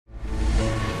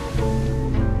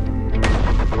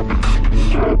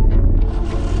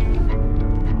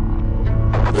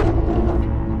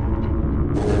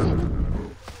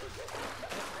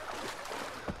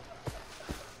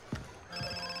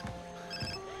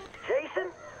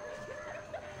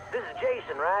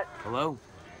right? Hello?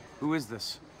 Who is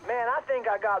this? Man, I think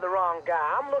I got the wrong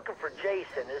guy. I'm looking for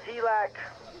Jason. Is he, like,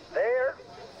 there?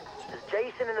 Is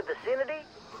Jason in the vicinity?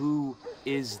 Who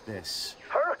is this?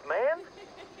 Hurk, man.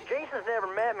 Jason's never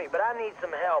met me, but I need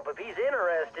some help. If he's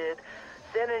interested,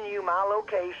 sending you my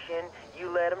location, you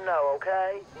let him know,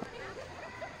 okay?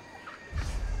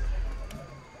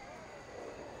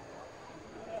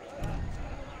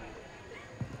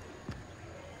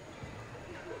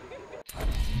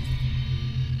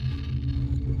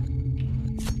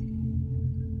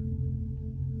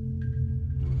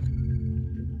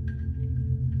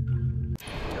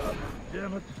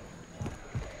 Damn it.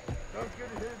 Don't get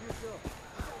ahead of yourself.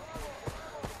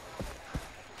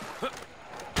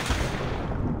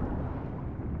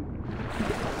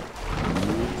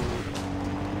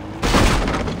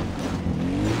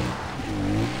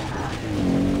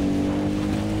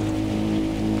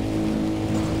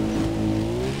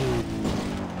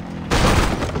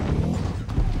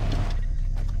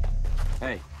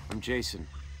 Hey, I'm Jason.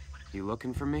 You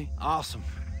looking for me? Awesome.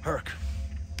 Hurk.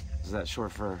 Is that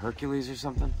short for Hercules or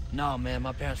something? No, man,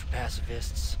 my parents were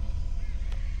pacifists.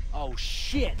 Oh,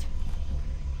 shit!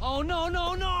 Oh, no,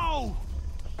 no, no!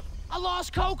 I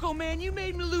lost Coco, man. You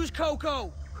made me lose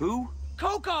Coco. Who?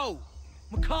 Coco!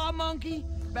 Macaw monkey,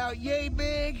 about yay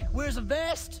big, wears a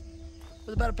vest,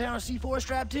 with about a pound of C4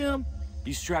 strapped to him.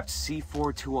 You strapped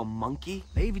C4 to a monkey?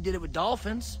 Navy did it with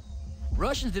dolphins.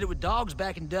 Russians did it with dogs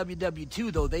back in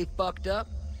WW2, though they fucked up.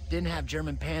 Didn't have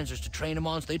German panzers to train them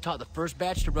on, so they taught the first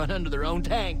batch to run under their own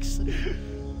tanks.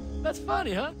 That's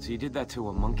funny, huh? So you did that to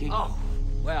a monkey? Oh,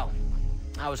 well,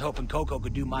 I was hoping Coco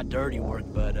could do my dirty work,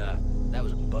 but, that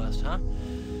was a bust, huh?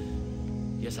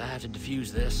 Guess I have to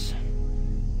defuse this.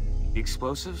 The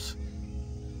explosives?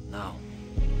 No.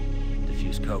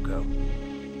 Defuse Coco.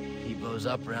 He blows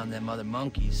up around them other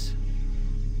monkeys.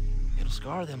 It'll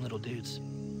scar them little dudes.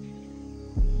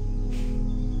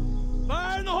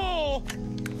 Fire in the hole!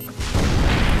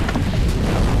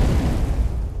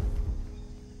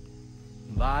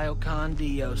 Vio con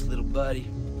Dios, little buddy.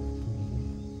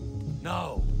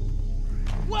 No.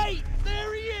 Wait!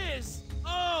 There he is!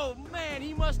 Oh, man,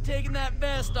 he must have taken that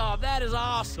vest off. That is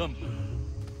awesome.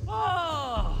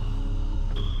 Oh.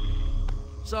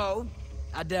 So,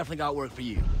 I definitely got work for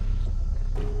you.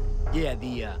 Yeah,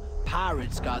 the,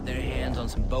 pirates got their hands on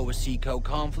some Boa Seco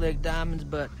conflict diamonds,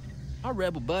 but our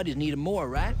rebel buddies need 'em more,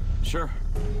 right? Sure.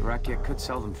 Racket could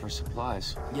sell them for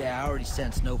supplies. Yeah, I already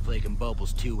sent Snowflake and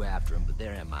Bubbles 2 after them, but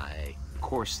they're MIA. Of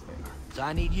course they are. So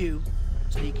I need you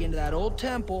to sneak into that old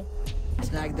temple and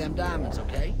snag them diamonds,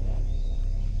 okay?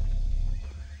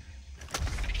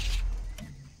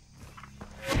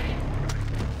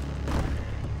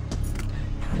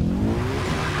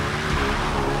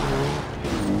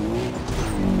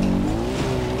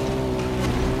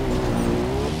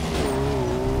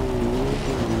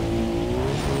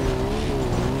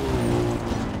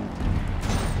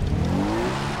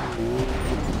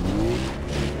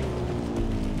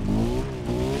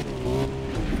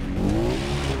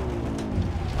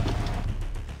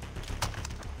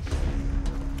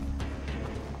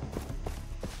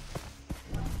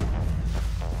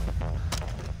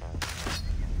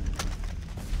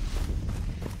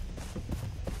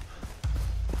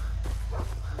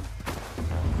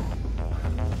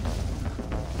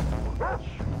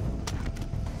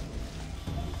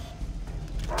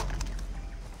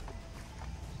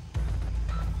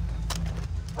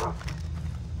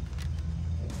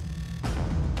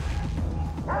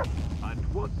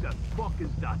 And what the fuck is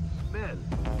that smell?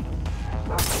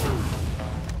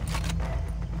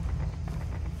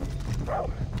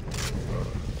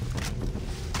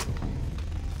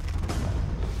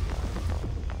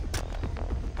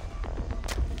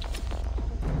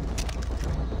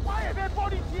 Why are there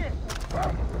bodies here?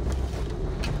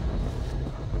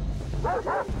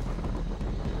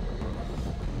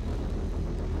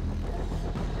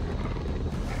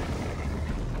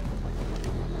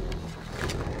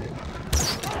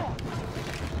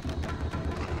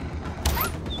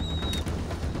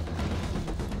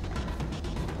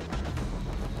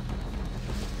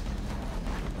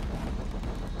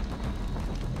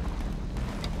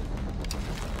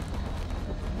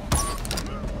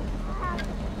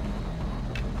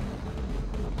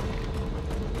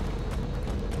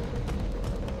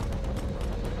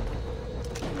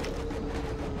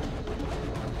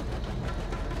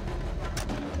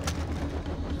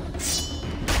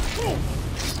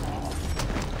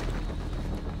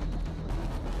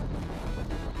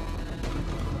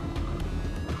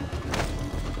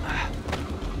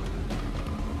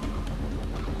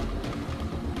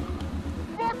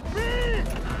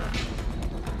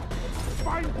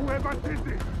 find whoever did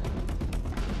this!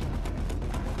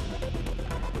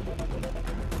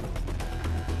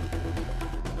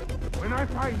 When I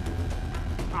find you,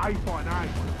 eye for an eye,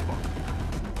 motherfucker.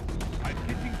 I'm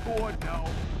getting bored now.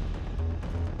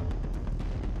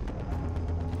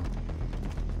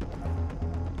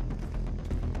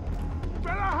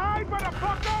 Better hide,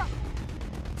 motherfucker!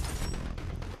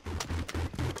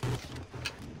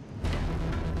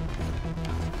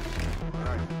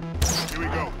 Alright, here we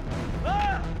go.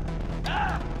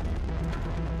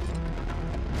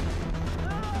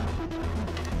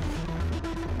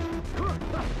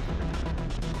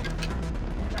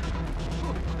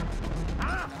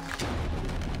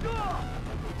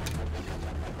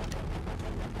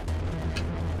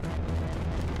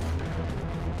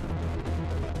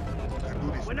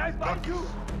 When I find you,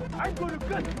 I'm gonna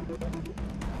gut you.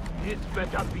 This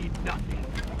better be nothing.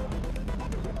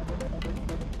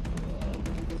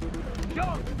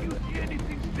 John, if you see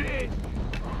anything strange,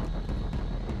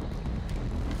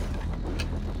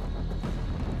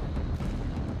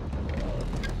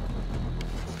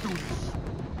 let's do this.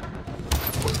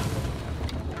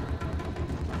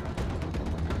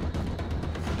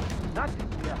 Nothing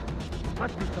here.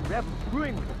 Must be some rebels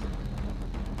screwing with us.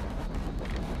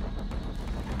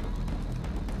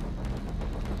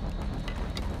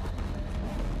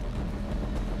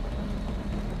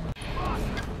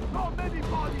 So many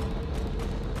bodies!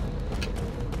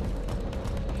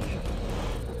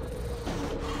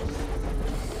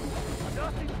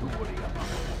 Nothing to worry about.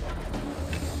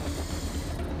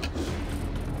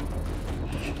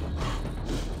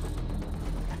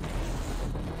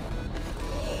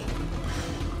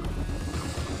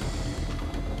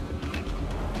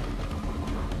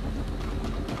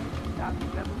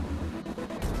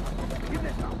 Give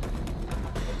it up.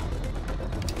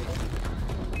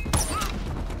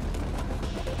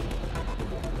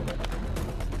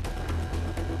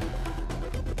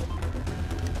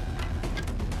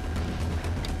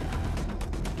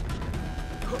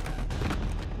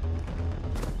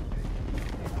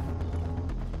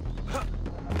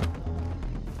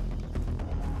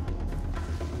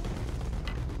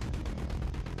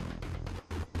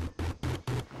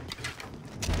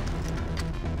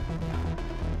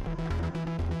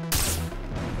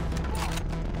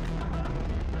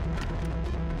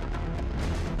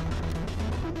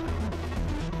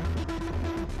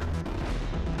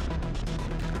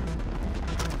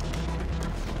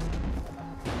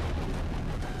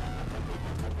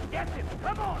 Get him!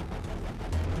 Come on!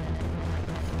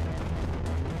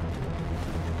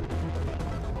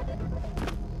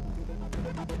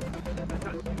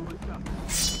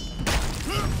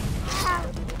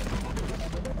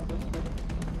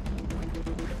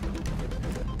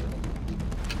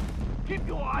 Keep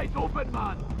your eyes open,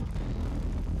 man!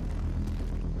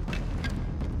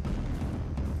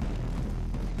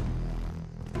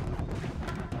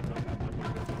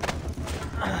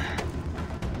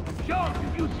 Sean,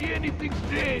 did you see anything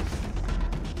strange?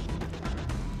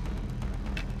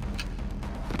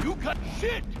 You got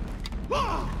shit!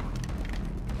 Ah!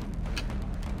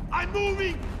 I'm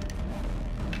moving!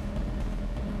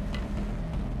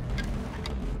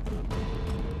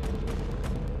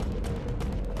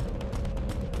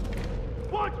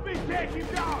 Watch me take him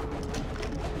down!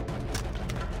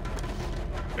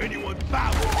 Anyone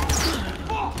foul?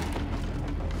 Oh!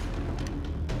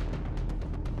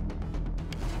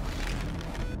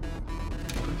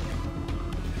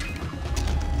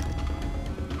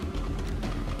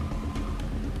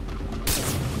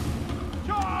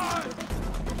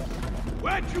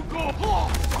 Where'd you go?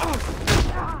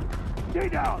 Stay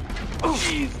down!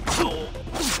 Jeez!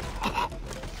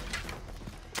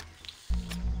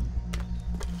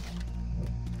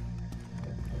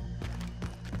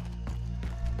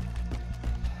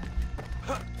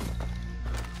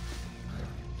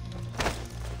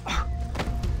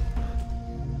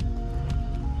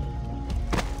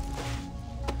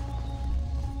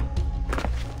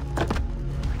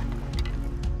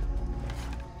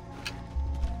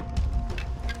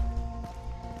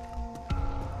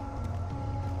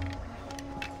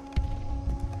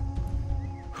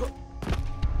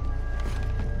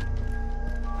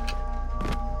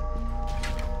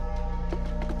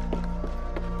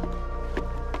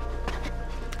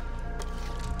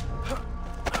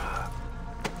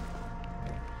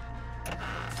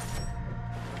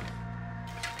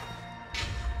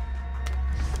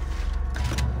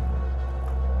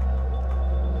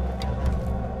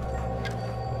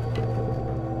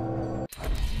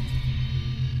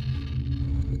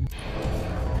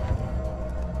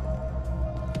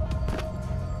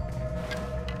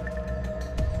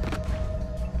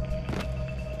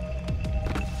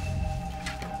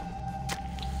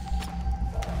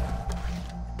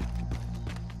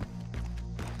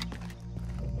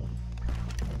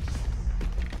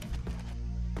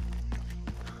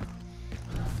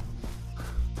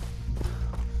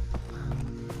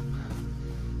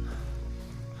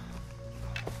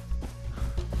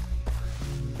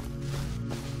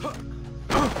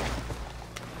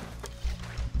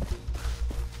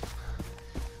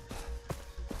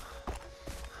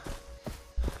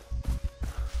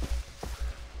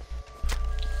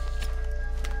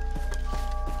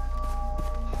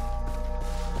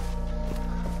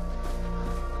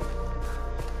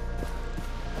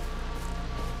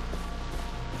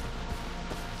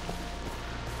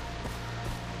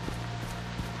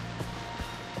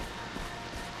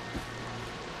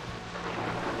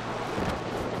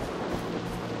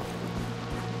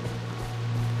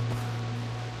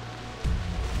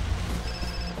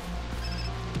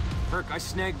 Hurk, I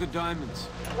snagged the diamonds.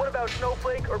 What about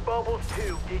Snowflake or Bubbles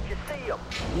too? Did you see them?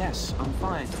 Yes, I'm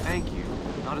fine, thank you.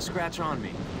 Not a scratch on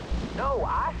me. No,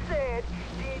 I said,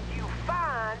 did you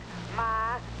find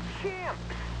my chimps?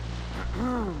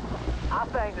 I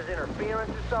think there's interference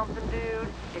or something, dude.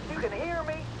 If you can hear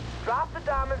me, drop the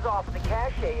diamonds off at the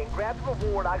cache and grab the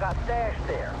reward I got stashed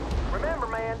there. Remember,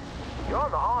 man, you're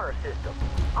on the honor system.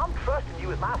 I'm trusting you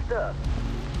with my stuff.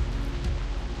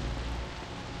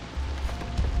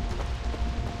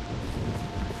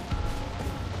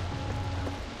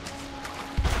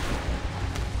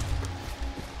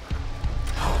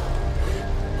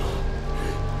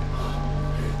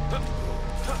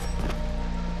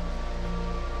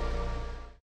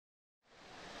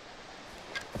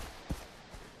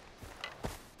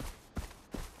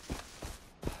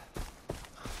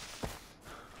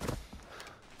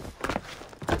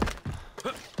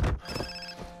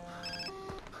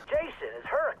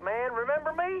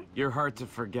 Remember me? You're hard to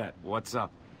forget. What's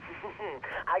up?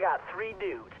 I got 3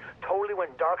 dudes. Totally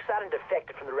went dark side and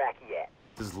defected from the Rakiat.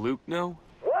 Does Luke know?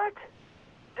 What?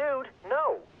 Dude,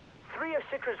 no. 3 of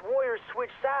Citra's warriors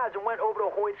switched sides and went over to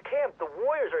Hoyt's camp. The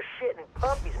warriors are shitting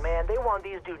puppies, man. They want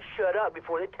these dudes shut up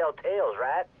before they tell tales,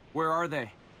 right? Where are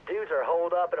they? Dudes are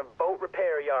holed up in a boat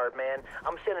repair yard, man.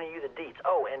 I'm sending you the deets.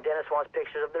 Oh, and Dennis wants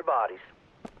pictures of their bodies.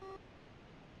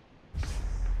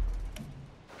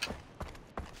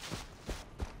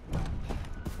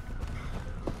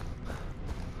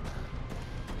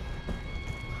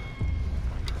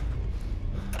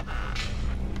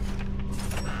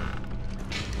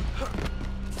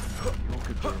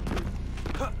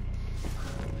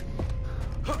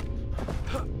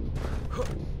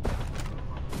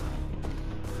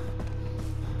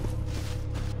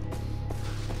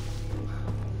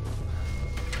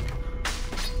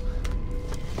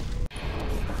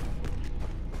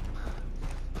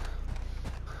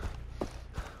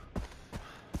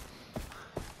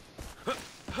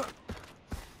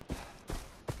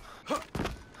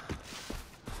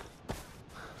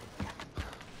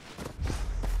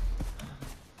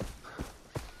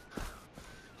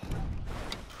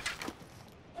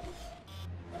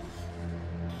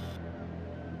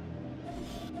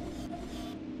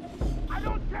 I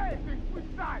don't care if they switch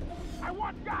sides. I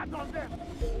want guards on them.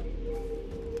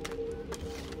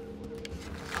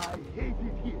 I hate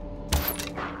it here.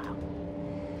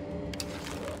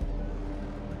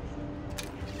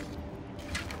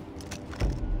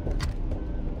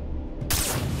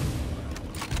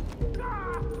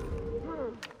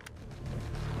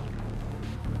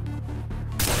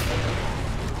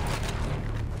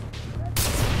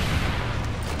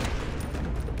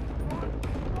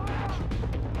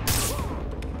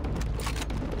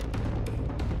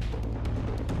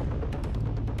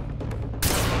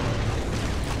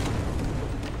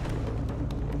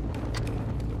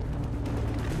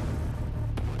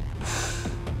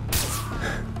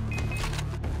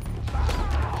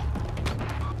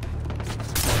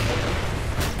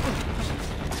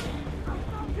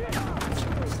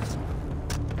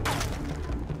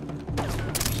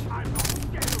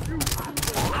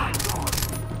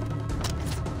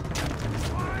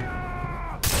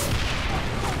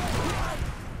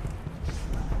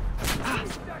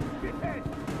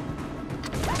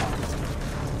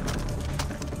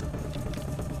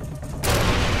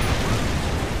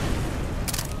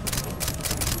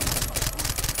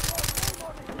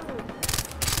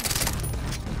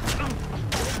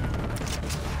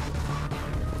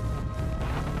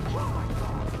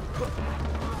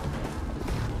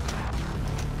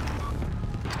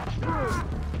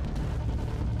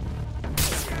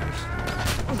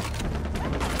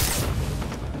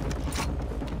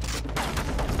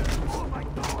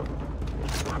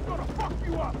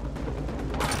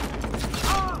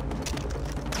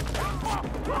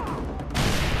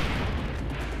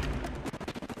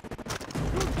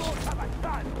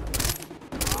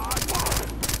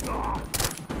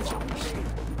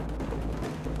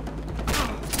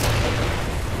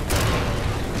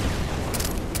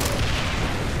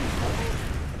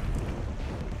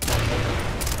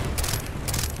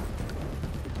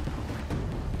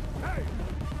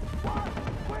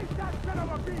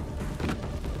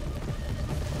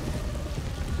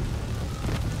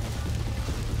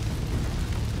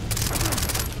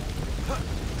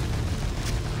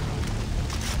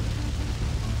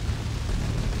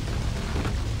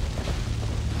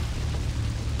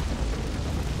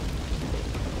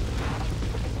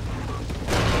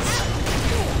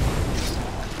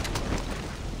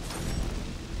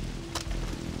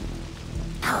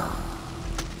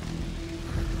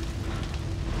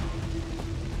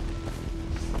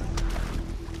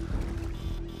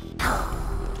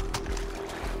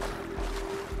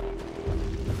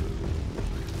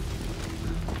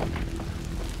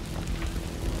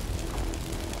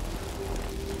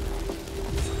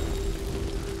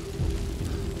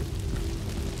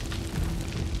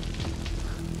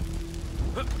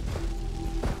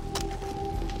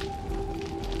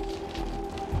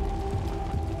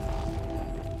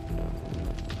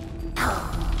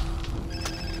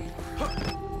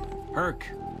 Hurk,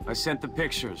 I sent the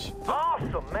pictures.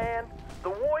 Awesome, man. The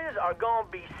Warriors are gonna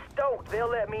be stoked. They'll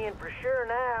let me in for sure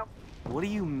now. What do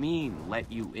you mean,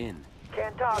 let you in?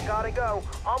 Can't talk, gotta go.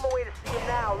 On my way to see him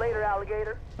now. Later,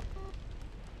 alligator.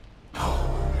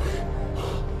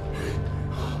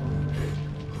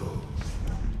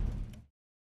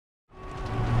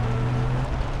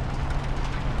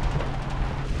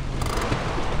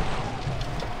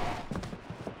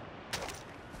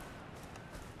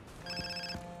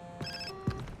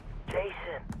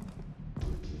 Jason.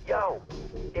 Yo,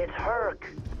 it's Hurk.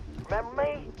 Remember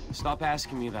me? Stop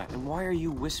asking me that. And why are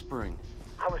you whispering?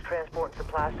 I was transporting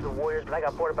supplies to the Warriors, but I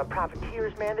got boarded by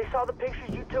privateers, man. They saw the pictures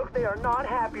you took. They are not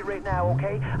happy right now,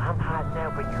 okay? I'm hiding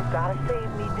out, but you gotta save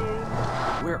me,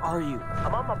 dude. Where are you?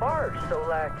 I'm on my barge, so,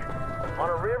 like, on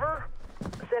a river?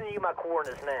 I'm sending you my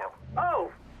coordinates now.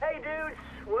 Oh, hey, dudes.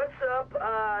 What's up?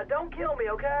 Don't kill me,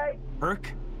 okay?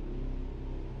 Hurk?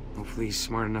 Hopefully he's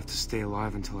smart enough to stay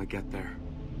alive until I get there.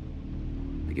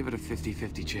 I give it a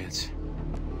 50-50 chance.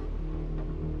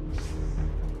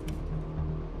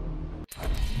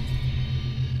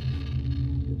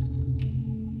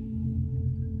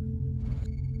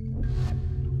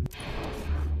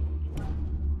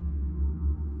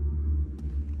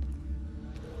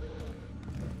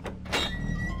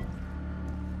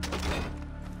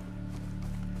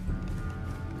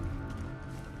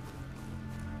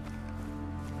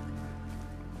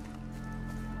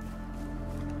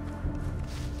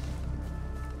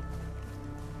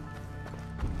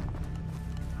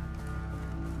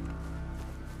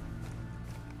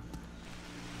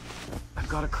 I've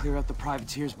got to clear out the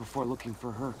privateers before looking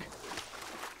for Hurk.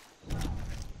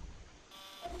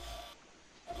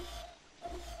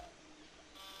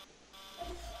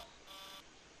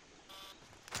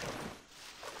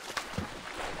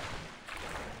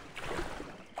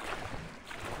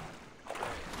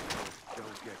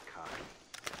 Don't get caught.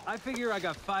 I figure I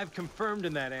got 5 confirmed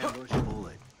in that ambush.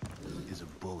 Bullet is a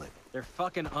bullet. They're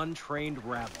fucking untrained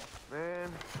rabble.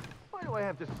 Man, why do I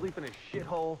have to sleep in a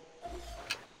shithole?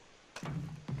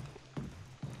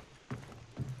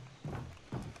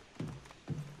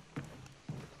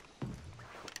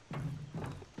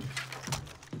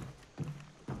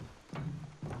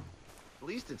 At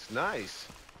least it's nice.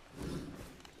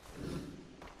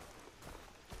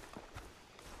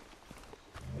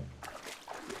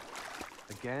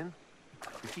 Again?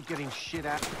 You keep getting shit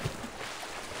at...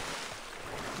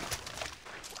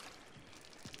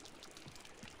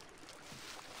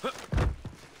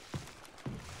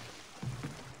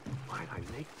 Why'd I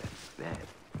make that bed?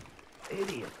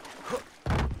 Idiot.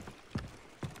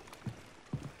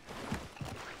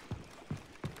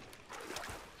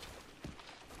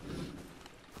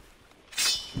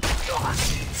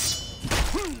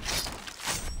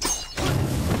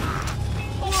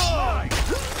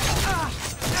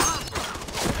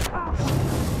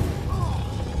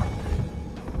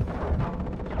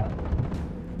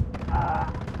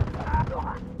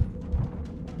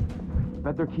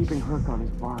 Bet they're keeping Hurk on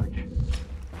his barge.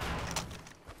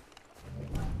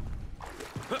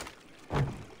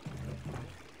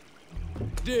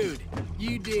 Dude,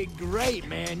 you did great,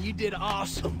 man. You did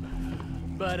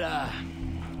awesome. But,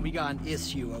 we got an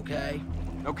issue, okay?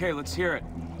 Okay, let's hear it.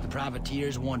 The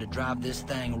privateers wanted to drive this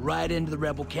thing right into the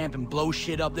rebel camp and blow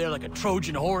shit up there like a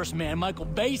Trojan horse, man. Michael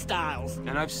Bay styles.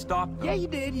 And I've stopped them. Yeah, you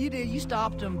did. You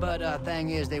stopped them, but, thing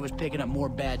is, they was picking up more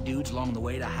bad dudes along the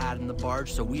way to hide in the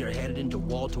barge, so we are headed into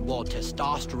wall-to-wall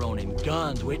testosterone and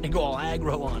guns waiting to go all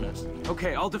aggro on us.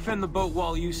 Okay, I'll defend the boat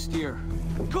while you steer.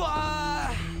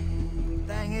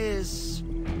 Thing is,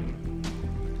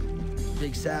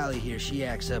 Big Sally here, she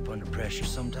acts up under pressure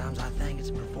sometimes. I think it's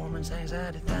a performance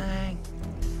anxiety thing.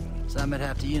 So I might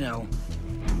have to, you know,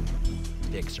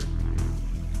 fix her.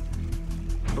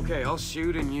 Okay, I'll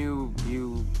shoot and you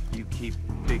keep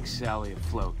Big Sally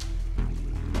afloat.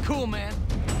 Cool, man.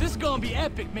 This is gonna be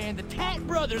epic, man. The Tat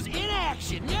Brothers in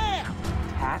action, yeah!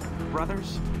 Tat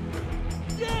Brothers?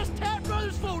 Yes, Tat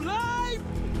Brothers for life!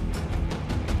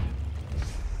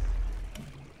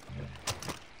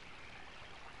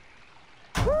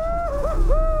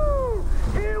 Woo-hoo-hoo!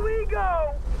 Here we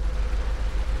go!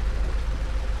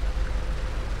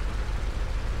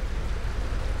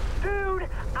 Dude,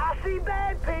 I see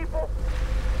bad people.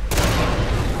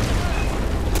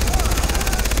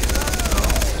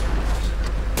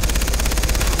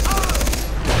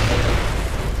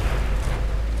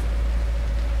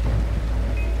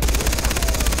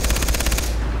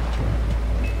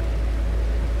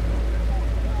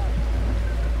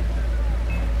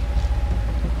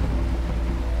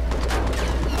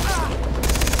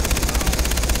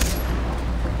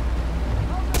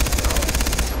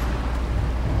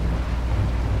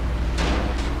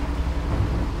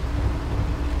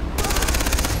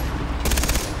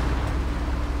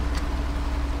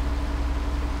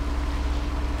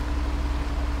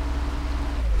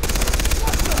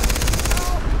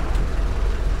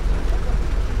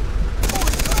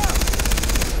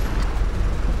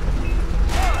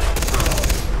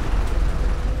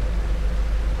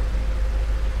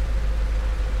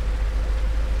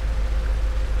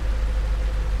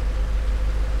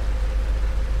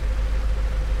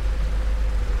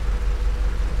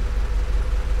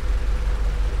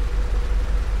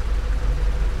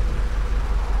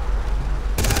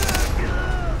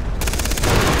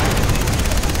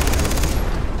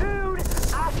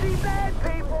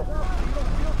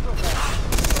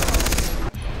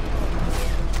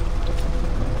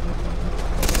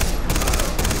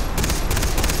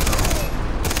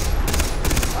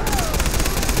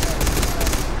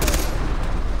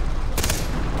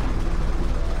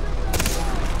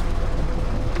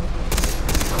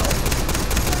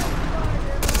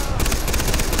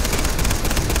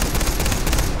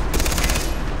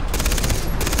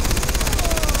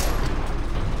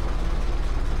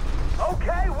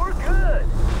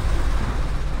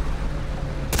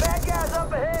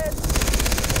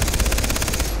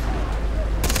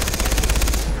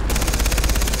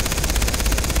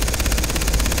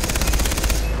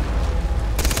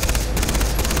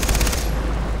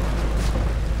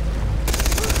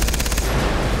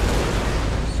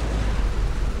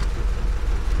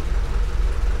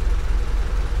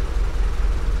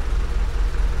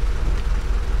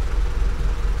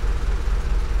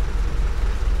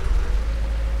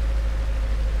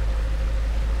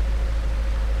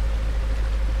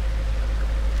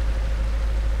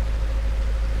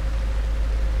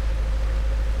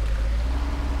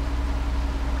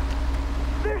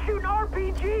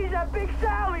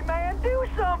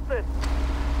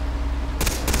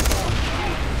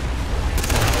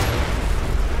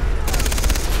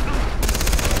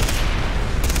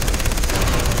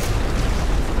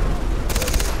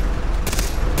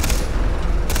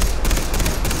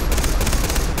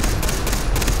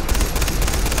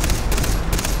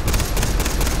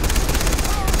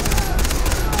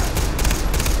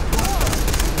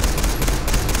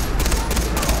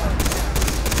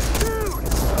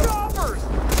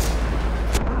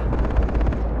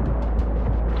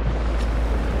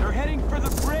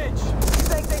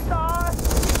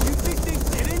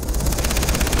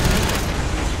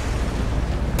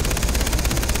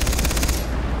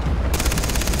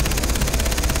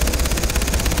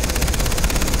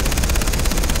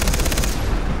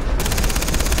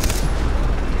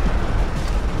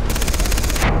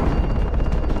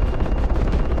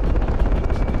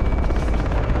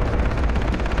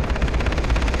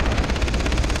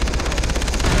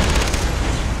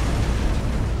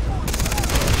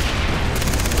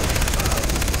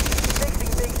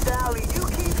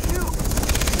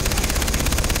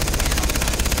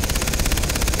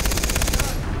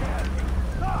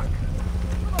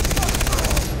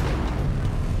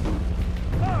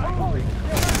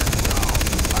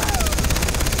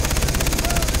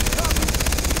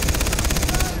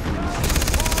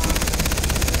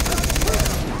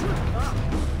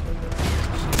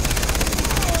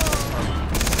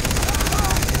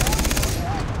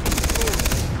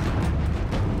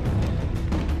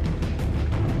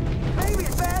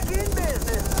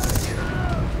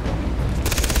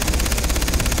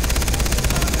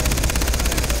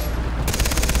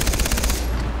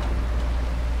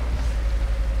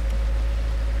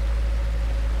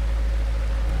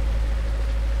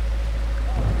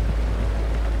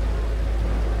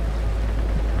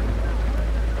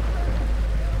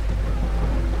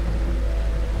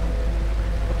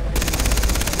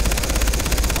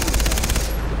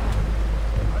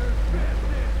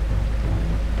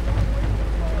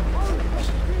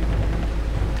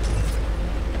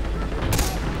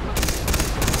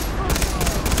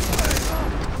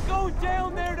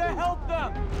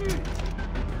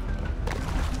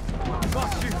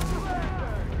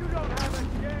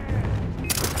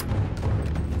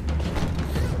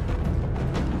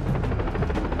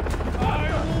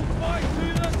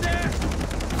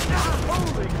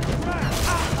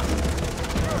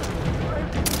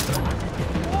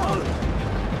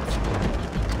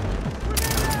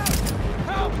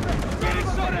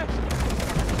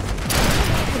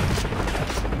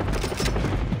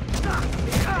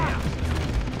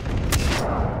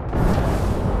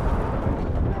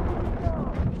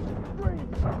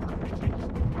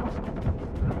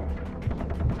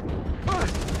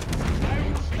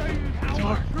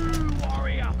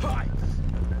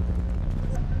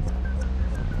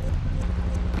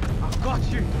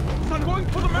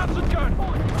 For the mountain gun!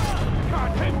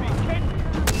 Can't hit me, can you?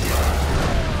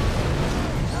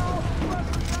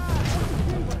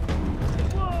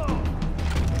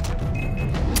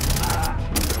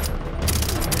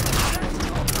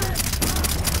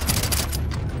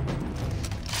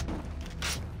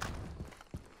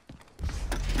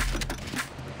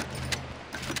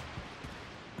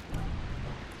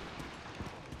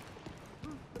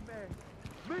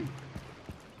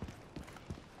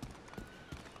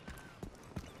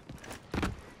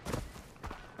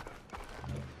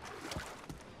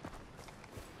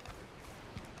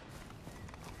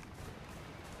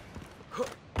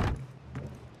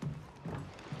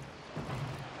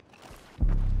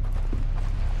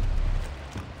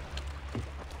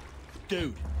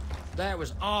 Dude, that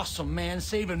was awesome, man.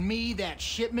 Saving me that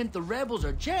shipment. The rebels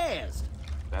are jazzed.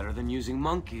 Better than using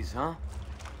monkeys, huh?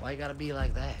 Why you gotta be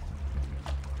like that?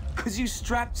 'Cause you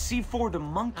strapped C4 to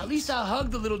monkeys. At least I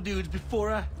hugged the little dudes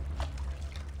before I...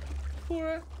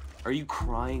 Are you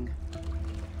crying?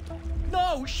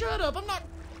 No, shut up. I'm not...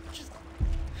 Just...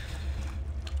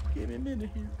 Give me a minute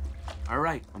here. All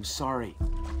right, I'm sorry.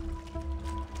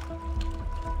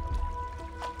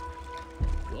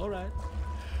 All right.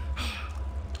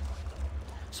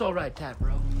 It's all right, Tat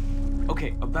Bro.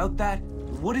 Okay, about that,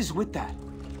 what is with that?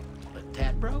 But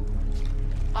Tat Bro?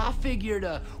 I figured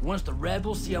once the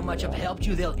rebels see how much I've helped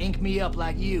you, they'll ink me up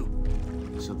like you.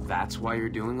 So that's why you're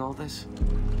doing all this?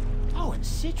 Oh, and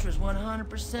Citra's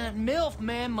 100% MILF,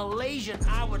 man. Malaysian,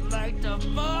 I would like to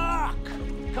fuck.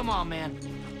 Come on, man.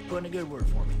 Put in a good word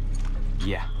for me.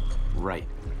 Yeah, right.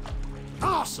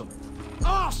 Awesome.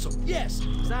 Awesome. Yes.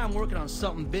 'Cause I'm working on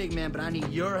something big, man, but I need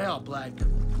your help, like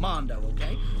Mondo,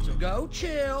 okay? So go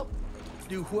chill.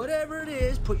 Do whatever it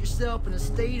is. Put yourself in a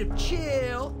state of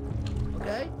chill,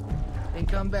 okay? And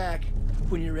come back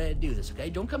when you're ready to do this, okay?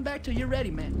 Don't come back till you're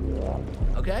ready, man.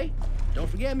 Okay? Don't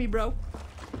forget me, bro.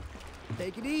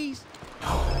 Take it easy.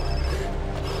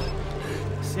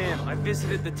 Sam, I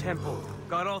visited the temple.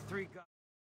 Got all three guys.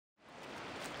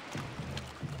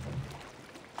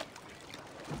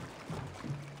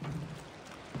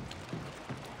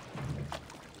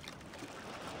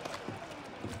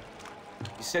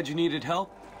 You said you needed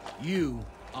help? You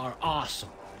are awesome.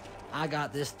 I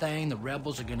got this thing the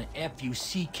rebels are gonna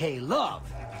F-U-C-K love.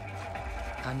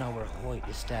 I know where Hoyt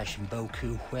is stashing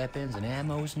Boku weapons and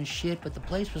ammos and shit, but the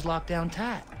place was locked down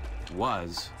tight.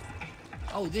 Was.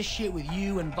 Oh, this shit with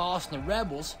you and Boss and the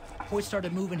rebels, Hoyt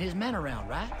started moving his men around,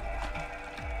 right?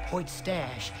 Hoyt's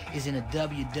stash is in a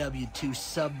WW2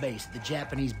 sub-base the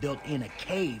Japanese built in a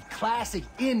cave. Classic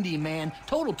indie, man.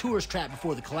 Total tourist trap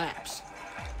before the collapse.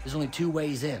 There's only two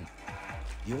ways in.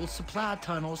 The old supply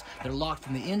tunnels that are locked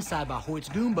from the inside by Hoyt's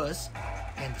Goombas,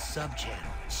 and the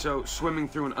sub-channel. So, swimming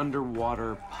through an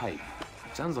underwater pipe.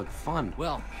 Sounds like fun.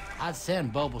 Well, I'd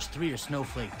send Bubbles 3 or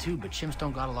Snowflake 2, but chimps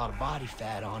don't got a lot of body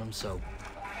fat on them, so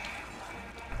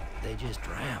they just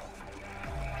drown.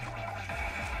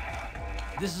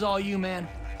 This is all you, man.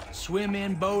 Swim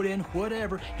in, boat in,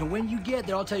 whatever. And when you get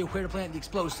there, I'll tell you where to plant the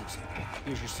explosives.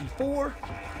 Here's your C4.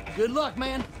 Good luck,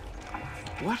 man.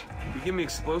 What? You give me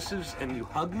explosives and you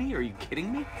hug me? Are you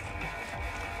kidding me?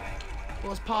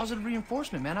 Well, it's positive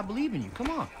reinforcement, man. I believe in you. Come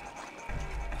on.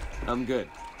 I'm good.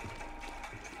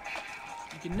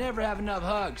 You can never have enough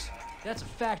hugs. That's a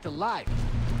fact of life.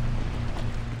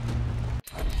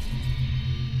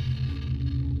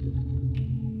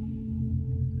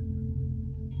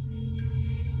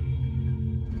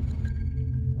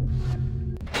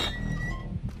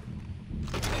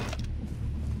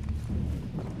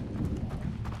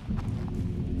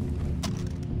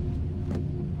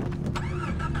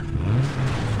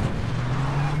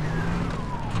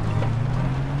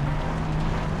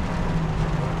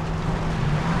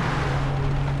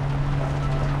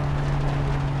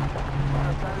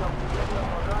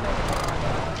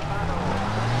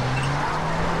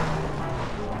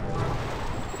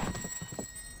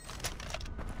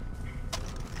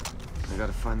 I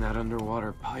gotta find that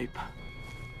underwater pipe.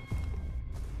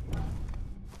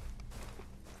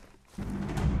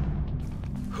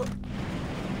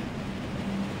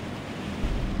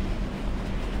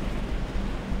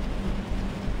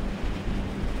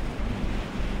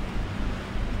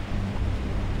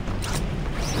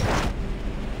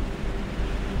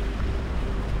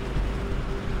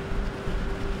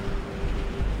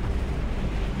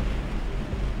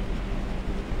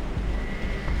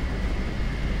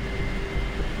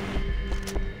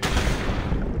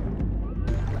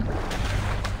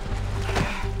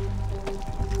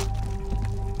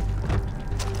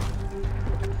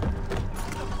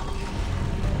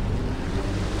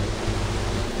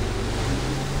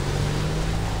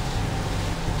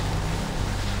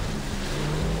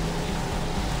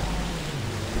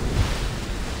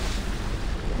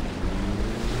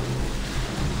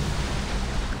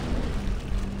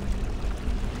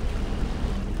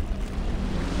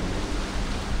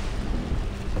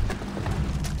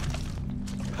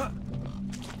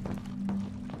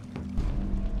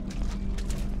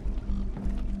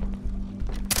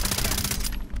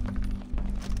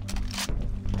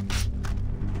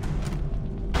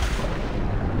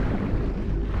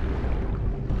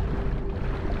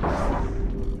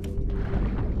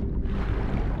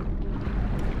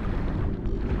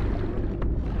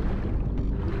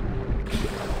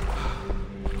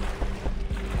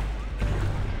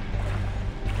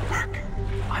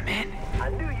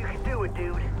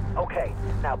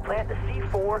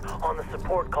 C4 on the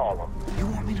support column. You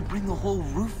want me to bring the whole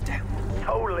roof down?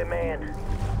 Totally, man.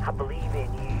 I believe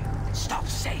in you. Stop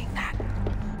saying that.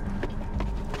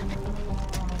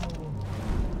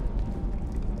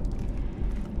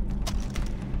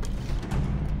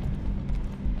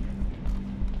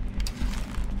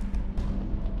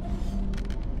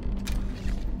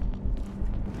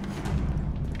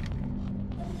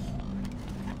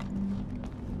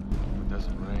 It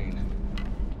doesn't rain.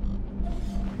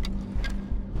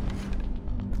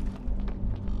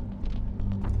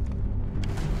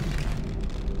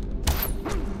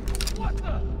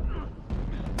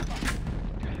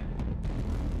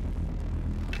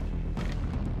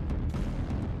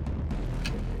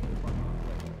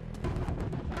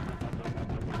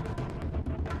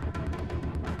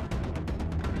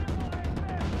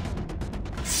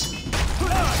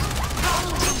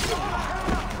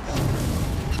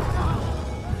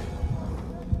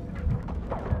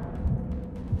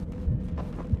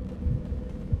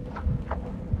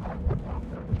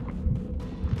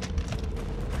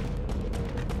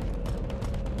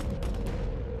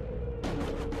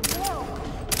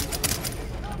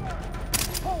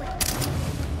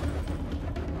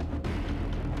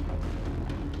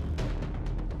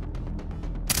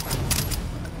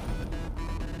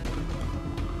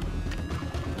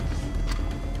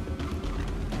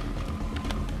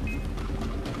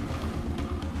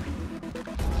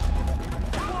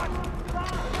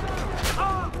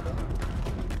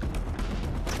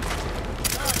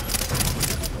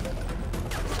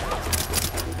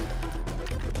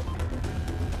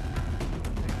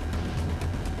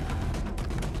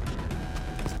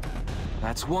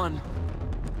 That's one.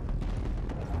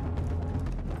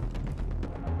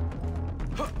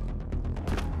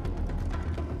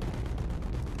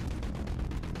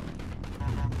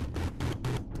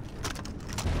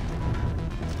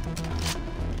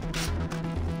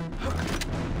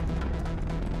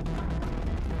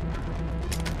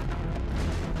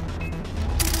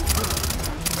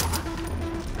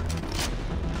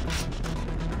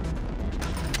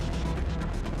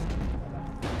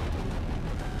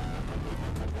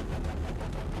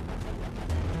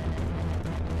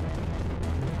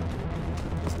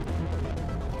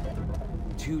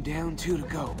 Two down, two to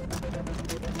go.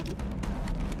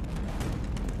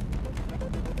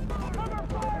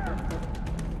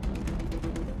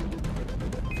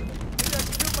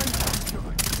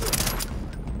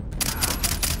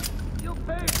 You'll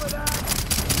pay for that!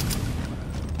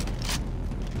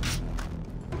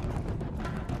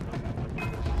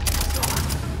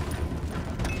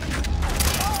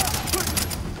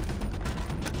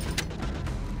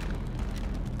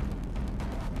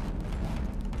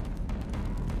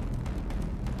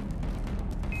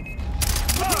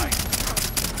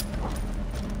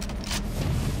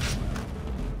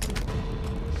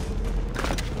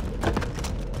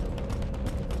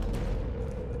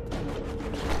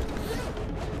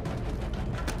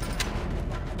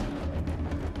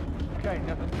 Okay,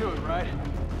 nothing to it, right?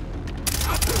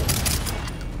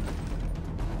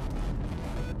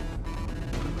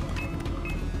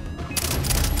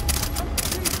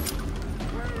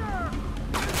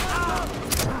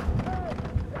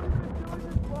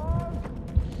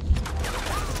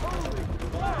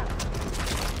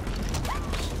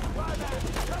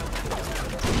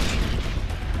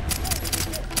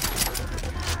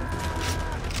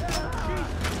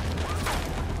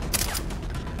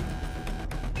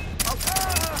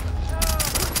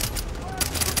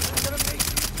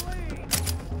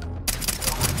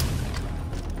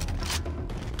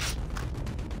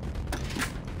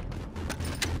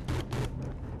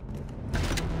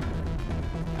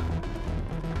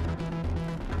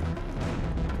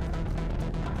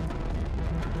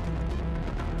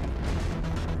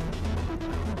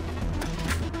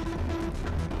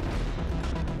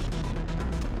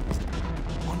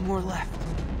 One more left.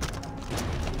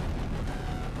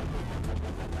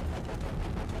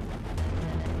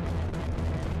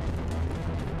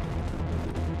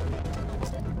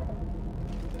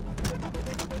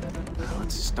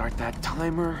 Let's start that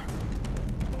timer.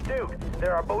 Dude,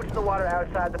 there are boats in the water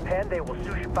outside the pen. They will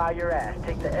sushi-fy your ass.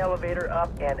 Take the elevator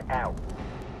up and out.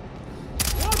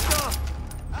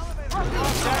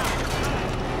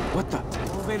 What the?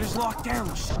 Elevator's locked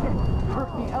down. Shit.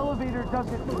 Hurk, the elevator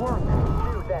doesn't work.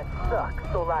 Dude, that sucks.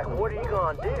 So, like, what are you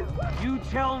gonna do? You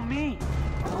tell me.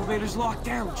 Elevator's locked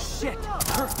down. Shit.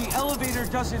 Hurk, the elevator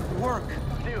doesn't work.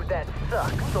 Dude, that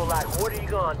sucks. So, like, what are you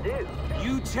gonna do?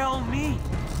 You tell me.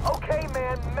 Okay,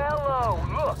 man, mellow.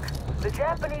 Look, the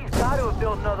Japanese got to have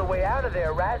built another way out of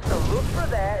there, right? So look for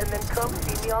that and then come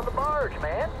see me on the barge,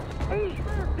 man.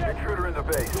 Intruder in the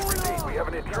base. Repeat, we have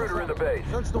an intruder in the base.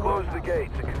 Close the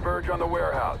gates and converge on the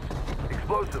warehouse.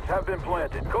 Explosives have been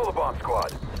planted. Call the bomb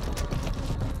squad.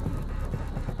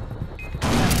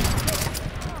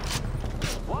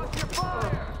 Watch your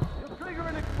fire! You'll trigger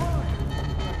an explosion!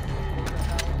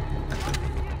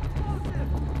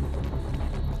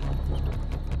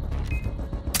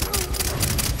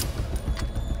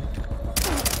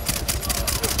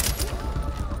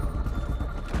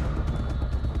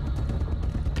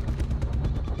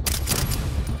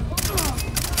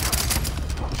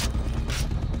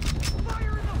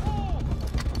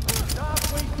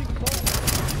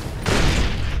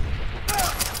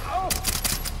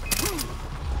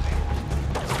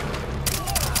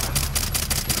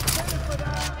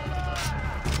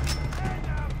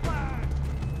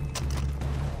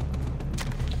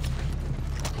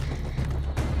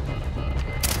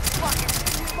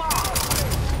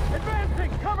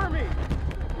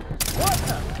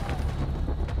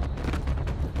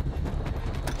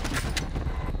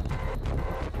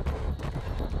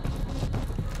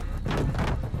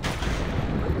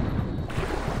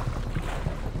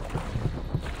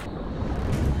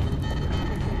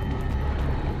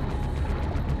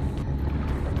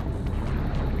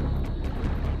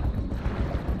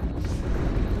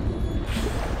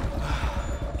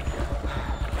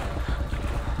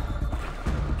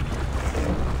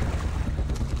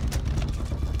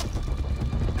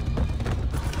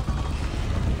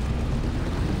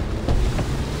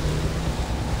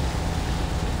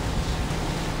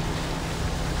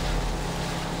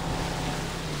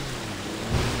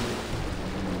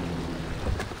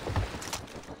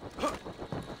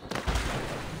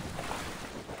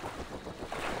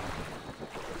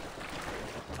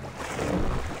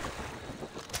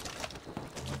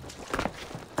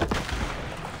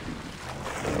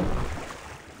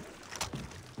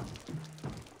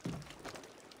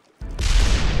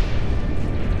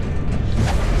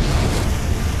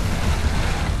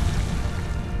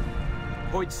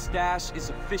 Hoyt's stash is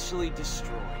officially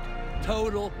destroyed.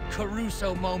 Total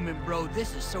Caruso moment, bro.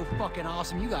 This is so fucking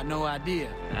awesome, you got no idea.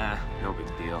 No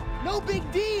big deal. No big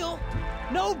deal?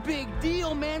 No big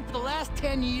deal, man. For the last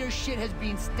 10 years, shit has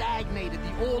been stagnated.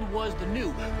 The old was the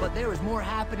new. But there is more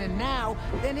happening now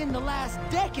than in the last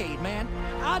decade, man.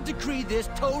 I decree this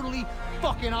totally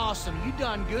fucking awesome. You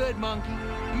done good, monkey.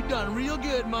 You done real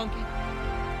good, monkey.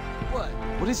 What?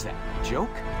 What is that, a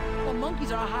joke? Well,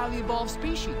 monkeys are a highly evolved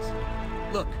species.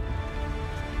 Look,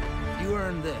 you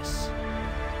earned this.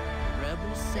 The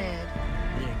rebels said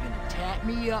they're gonna tap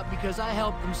me up because I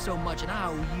helped them so much, and I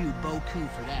owe you beaucoup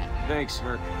for that. Thanks,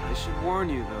 Hurk. I should warn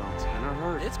you, though. It's gonna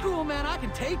hurt. It's cool, man. I can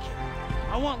take it.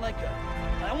 I want like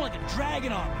a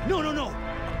dragon arm. No.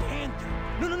 A panther.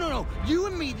 No. You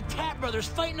and me, the Tap brothers,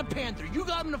 fighting a panther. You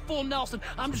got him to full Nelson.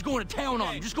 I'm just going to town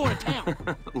on him. Just going to town.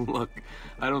 Look,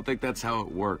 I don't think that's how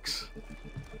it works.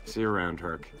 See you around,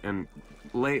 Hurk. And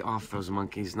lay off those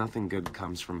monkeys. Nothing good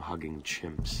comes from hugging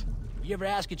chimps. You ever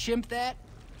ask a chimp that?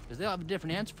 Because they'll have a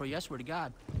different answer for you, I swear to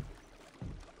God.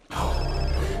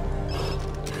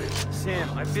 Sam,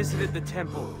 I visited the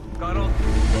temple. Got all...